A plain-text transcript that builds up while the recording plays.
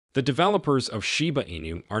The developers of Shiba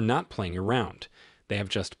Inu are not playing around. They have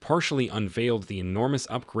just partially unveiled the enormous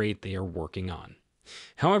upgrade they are working on.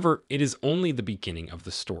 However, it is only the beginning of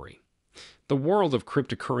the story. The world of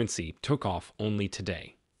cryptocurrency took off only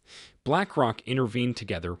today. BlackRock intervened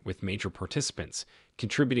together with major participants,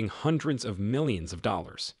 contributing hundreds of millions of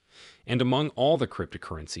dollars. And among all the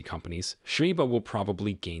cryptocurrency companies, Shiba will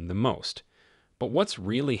probably gain the most. But what's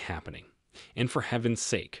really happening? And for heaven's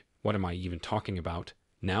sake, what am I even talking about?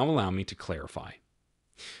 Now allow me to clarify.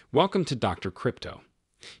 Welcome to Dr. Crypto,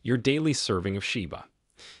 your daily serving of Shiba.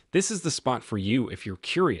 This is the spot for you if you're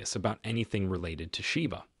curious about anything related to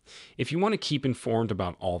Shiba. If you want to keep informed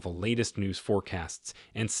about all the latest news forecasts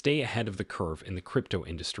and stay ahead of the curve in the crypto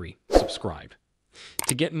industry, subscribe.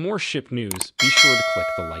 To get more SHIB news, be sure to click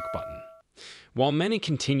the like button. While many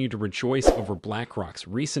continue to rejoice over BlackRock's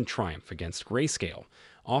recent triumph against Grayscale,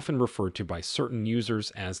 often referred to by certain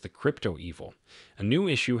users as the crypto evil, a new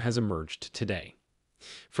issue has emerged today.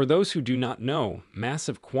 For those who do not know,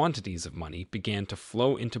 massive quantities of money began to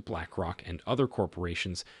flow into BlackRock and other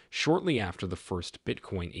corporations shortly after the first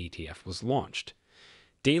Bitcoin ETF was launched.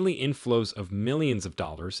 Daily inflows of millions of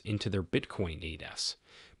dollars into their Bitcoin ETFs.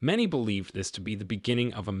 Many believed this to be the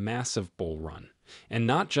beginning of a massive bull run, and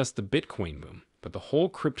not just the Bitcoin boom, but the whole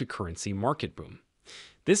cryptocurrency market boom.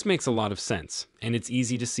 This makes a lot of sense, and it's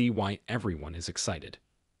easy to see why everyone is excited.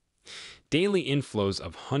 Daily inflows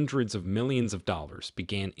of hundreds of millions of dollars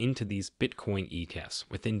began into these Bitcoin ETFs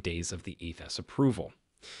within days of the ETH's approval.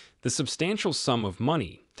 The substantial sum of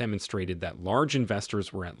money demonstrated that large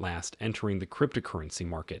investors were at last entering the cryptocurrency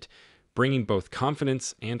market, bringing both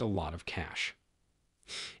confidence and a lot of cash.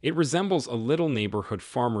 It resembles a little neighborhood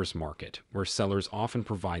farmer's market where sellers often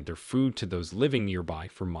provide their food to those living nearby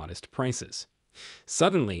for modest prices.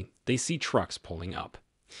 Suddenly, they see trucks pulling up.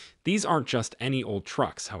 These aren't just any old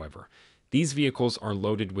trucks, however. These vehicles are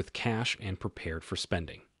loaded with cash and prepared for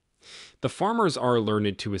spending. The farmers are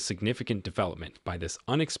alerted to a significant development by this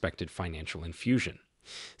unexpected financial infusion.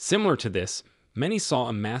 Similar to this, many saw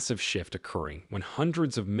a massive shift occurring when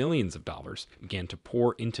hundreds of millions of dollars began to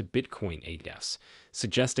pour into Bitcoin ETFs,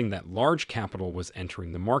 suggesting that large capital was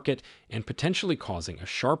entering the market and potentially causing a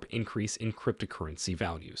sharp increase in cryptocurrency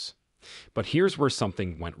values. But here's where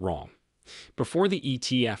something went wrong. Before the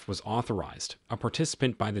ETF was authorized, a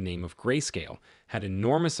participant by the name of Grayscale had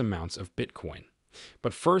enormous amounts of Bitcoin.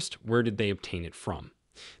 But first, where did they obtain it from?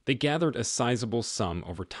 They gathered a sizable sum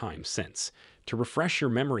over time since. To refresh your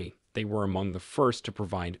memory, they were among the first to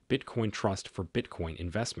provide Bitcoin Trust for Bitcoin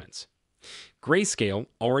investments. Grayscale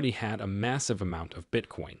already had a massive amount of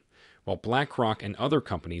Bitcoin, while BlackRock and other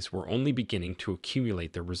companies were only beginning to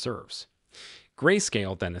accumulate their reserves.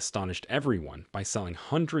 Grayscale then astonished everyone by selling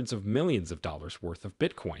hundreds of millions of dollars worth of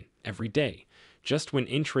Bitcoin every day, just when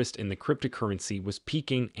interest in the cryptocurrency was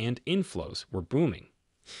peaking and inflows were booming.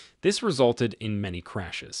 This resulted in many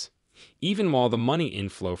crashes. Even while the money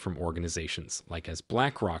inflow from organizations like as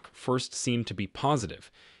BlackRock first seemed to be positive,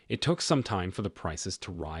 it took some time for the prices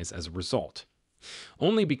to rise as a result.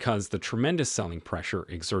 Only because the tremendous selling pressure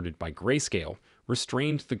exerted by Grayscale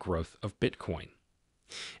restrained the growth of Bitcoin.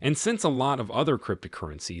 And since a lot of other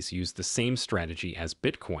cryptocurrencies used the same strategy as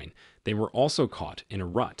Bitcoin, they were also caught in a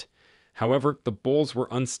rut. However, the bulls were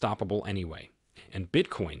unstoppable anyway, and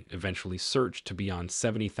Bitcoin eventually surged to beyond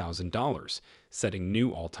 $70,000, setting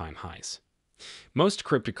new all-time highs. Most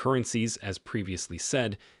cryptocurrencies, as previously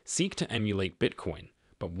said, seek to emulate Bitcoin,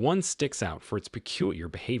 but one sticks out for its peculiar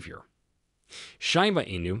behavior. Shiba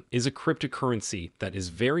Inu is a cryptocurrency that is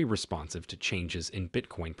very responsive to changes in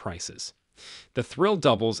Bitcoin prices. The thrill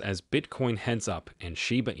doubles as Bitcoin heads up and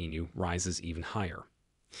Shiba Inu rises even higher.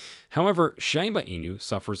 However, Shiba Inu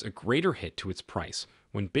suffers a greater hit to its price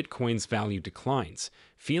when Bitcoin's value declines,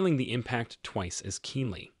 feeling the impact twice as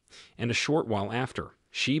keenly. And a short while after,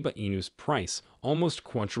 Shiba Inu's price almost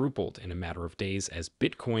quadrupled in a matter of days as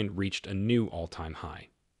Bitcoin reached a new all-time high.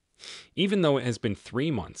 Even though it has been 3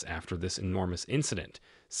 months after this enormous incident,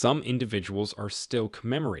 some individuals are still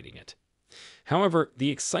commemorating it. However, the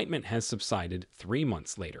excitement has subsided 3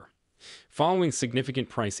 months later. Following significant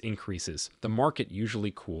price increases, the market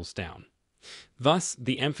usually cools down. Thus,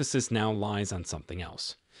 the emphasis now lies on something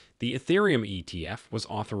else. The Ethereum ETF was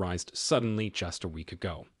authorized suddenly just a week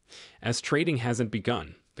ago. As trading hasn't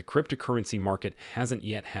begun, the cryptocurrency market hasn't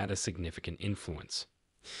yet had a significant influence.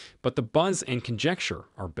 But the buzz and conjecture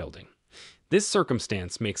are building. This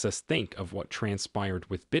circumstance makes us think of what transpired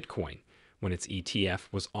with Bitcoin when its ETF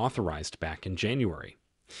was authorized back in January.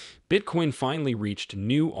 Bitcoin finally reached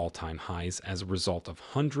new all-time highs as a result of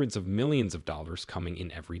hundreds of millions of dollars coming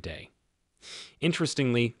in every day.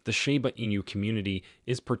 Interestingly, the Shiba Inu community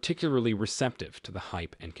is particularly receptive to the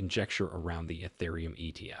hype and conjecture around the Ethereum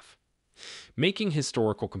ETF. Making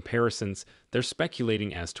historical comparisons, they're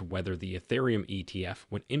speculating as to whether the Ethereum ETF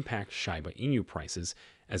would impact Shiba Inu prices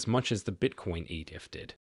as much as the Bitcoin ETF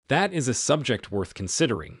did. That is a subject worth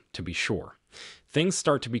considering, to be sure. Things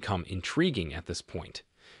start to become intriguing at this point.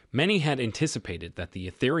 Many had anticipated that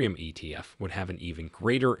the Ethereum ETF would have an even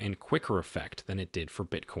greater and quicker effect than it did for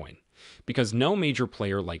Bitcoin, because no major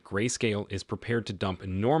player like Grayscale is prepared to dump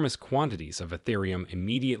enormous quantities of Ethereum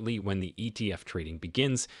immediately when the ETF trading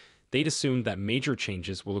begins. They'd assumed that major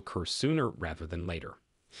changes will occur sooner rather than later.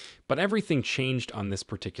 But everything changed on this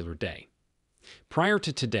particular day. Prior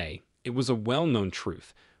to today, it was a well-known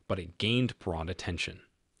truth, but it gained broad attention.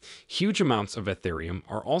 Huge amounts of Ethereum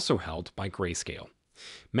are also held by Grayscale.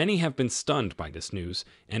 Many have been stunned by this news,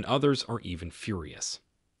 and others are even furious.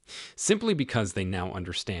 Simply because they now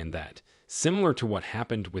understand that, similar to what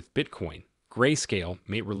happened with Bitcoin, Grayscale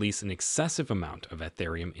may release an excessive amount of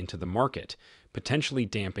Ethereum into the market, potentially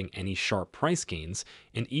damping any sharp price gains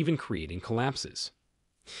and even creating collapses.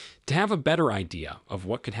 To have a better idea of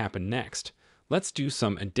what could happen next, let's do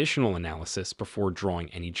some additional analysis before drawing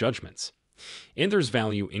any judgments. Ether's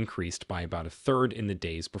value increased by about a third in the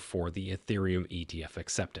days before the Ethereum ETF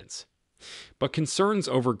acceptance. But concerns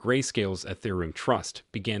over Grayscale's Ethereum trust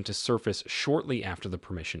began to surface shortly after the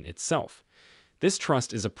permission itself. This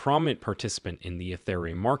trust is a prominent participant in the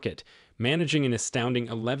Ethereum market, managing an astounding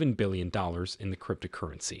 $11 billion in the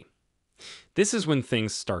cryptocurrency. This is when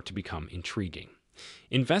things start to become intriguing.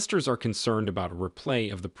 Investors are concerned about a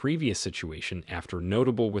replay of the previous situation after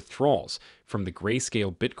notable withdrawals from the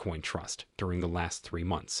Grayscale Bitcoin Trust during the last 3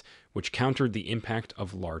 months, which countered the impact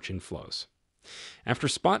of large inflows. After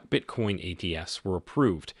spot Bitcoin ETFs were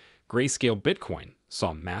approved, Grayscale Bitcoin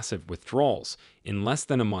saw massive withdrawals in less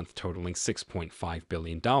than a month, totaling $6.5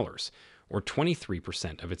 billion, or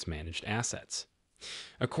 23% of its managed assets.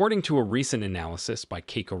 According to a recent analysis by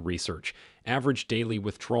Keiko Research, average daily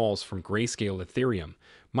withdrawals from Grayscale Ethereum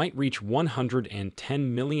might reach $110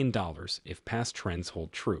 million if past trends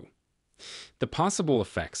hold true. The possible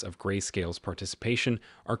effects of Grayscale's participation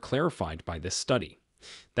are clarified by this study.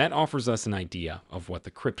 That offers us an idea of what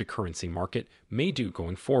the cryptocurrency market may do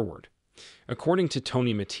going forward. According to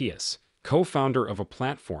Tony Matias, co-founder of a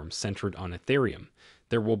platform centered on Ethereum,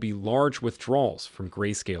 there will be large withdrawals from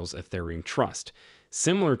Grayscale's Ethereum Trust,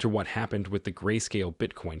 similar to what happened with the Grayscale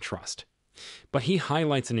Bitcoin Trust. But he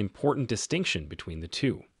highlights an important distinction between the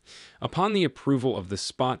two. Upon the approval of the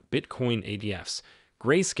spot Bitcoin ETFs,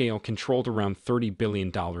 Grayscale controlled around $30 billion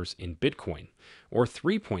in Bitcoin, or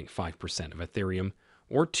 3.5% of Ethereum,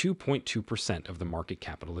 or 2.2% of the market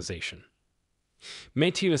capitalization.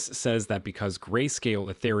 Matias says that because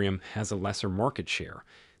Grayscale Ethereum has a lesser market share,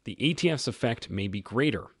 the ETF's effect may be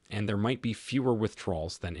greater, and there might be fewer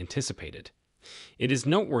withdrawals than anticipated. It is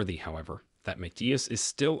noteworthy, however, that Matias is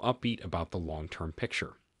still upbeat about the long-term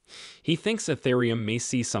picture. He thinks Ethereum may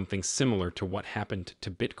see something similar to what happened to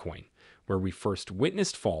Bitcoin, where we first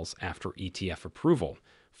witnessed falls after ETF approval,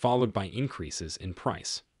 followed by increases in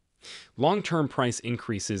price. Long-term price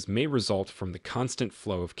increases may result from the constant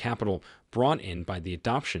flow of capital brought in by the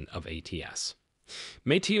adoption of ETFs.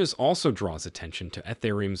 Matias also draws attention to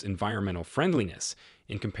Ethereum's environmental friendliness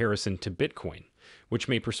in comparison to Bitcoin, which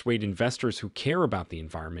may persuade investors who care about the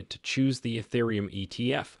environment to choose the Ethereum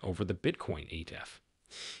ETF over the Bitcoin ETF.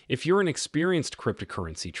 If you're an experienced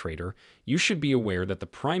cryptocurrency trader, you should be aware that the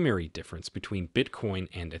primary difference between Bitcoin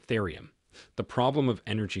and Ethereum, the problem of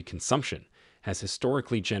energy consumption, has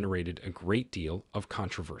historically generated a great deal of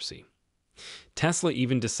controversy. Tesla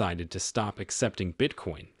even decided to stop accepting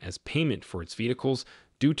Bitcoin as payment for its vehicles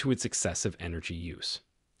due to its excessive energy use.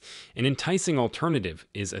 An enticing alternative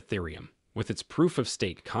is Ethereum, with its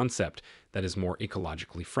proof-of-stake concept that is more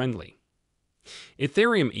ecologically friendly.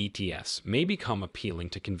 Ethereum ETFs may become appealing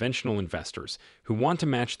to conventional investors who want to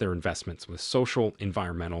match their investments with social,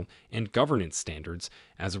 environmental, and governance standards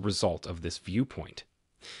as a result of this viewpoint.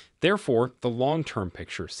 Therefore, the long-term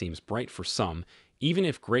picture seems bright for some, even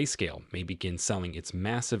if Grayscale may begin selling its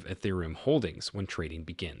massive Ethereum holdings when trading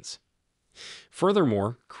begins.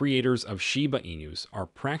 Furthermore, creators of Shiba Inus are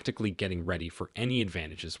practically getting ready for any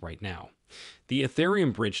advantages right now. The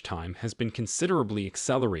Ethereum bridge time has been considerably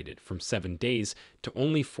accelerated from 7 days to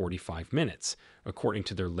only 45 minutes, according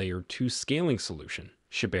to their Layer 2 scaling solution,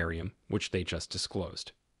 Shibarium, which they just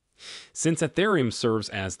disclosed. Since Ethereum serves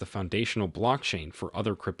as the foundational blockchain for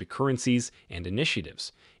other cryptocurrencies and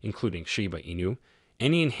initiatives, including Shiba Inu,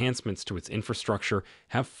 Any enhancements to its infrastructure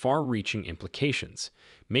have far-reaching implications,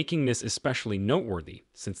 making this especially noteworthy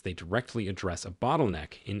since they directly address a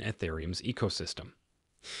bottleneck in Ethereum's ecosystem.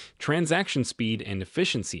 Transaction speed and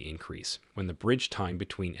efficiency increase when the bridge time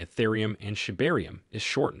between Ethereum and Shibarium is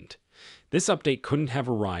shortened. This update couldn't have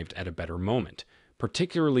arrived at a better moment,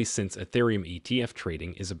 particularly since Ethereum ETF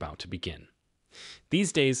trading is about to begin.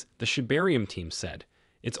 These days, the Shibarium team said,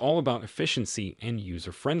 it's all about efficiency and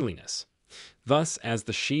user-friendliness. Thus, as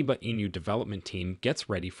the Shiba Inu development team gets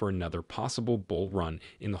ready for another possible bull run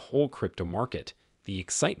in the whole crypto market, the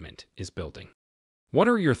excitement is building. What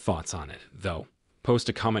are your thoughts on it, though? Post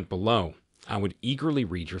a comment below. I would eagerly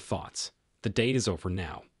read your thoughts. The date is over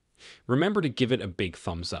now. Remember to give it a big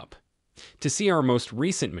thumbs up. To see our most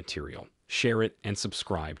recent material, share it and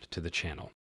subscribe to the channel.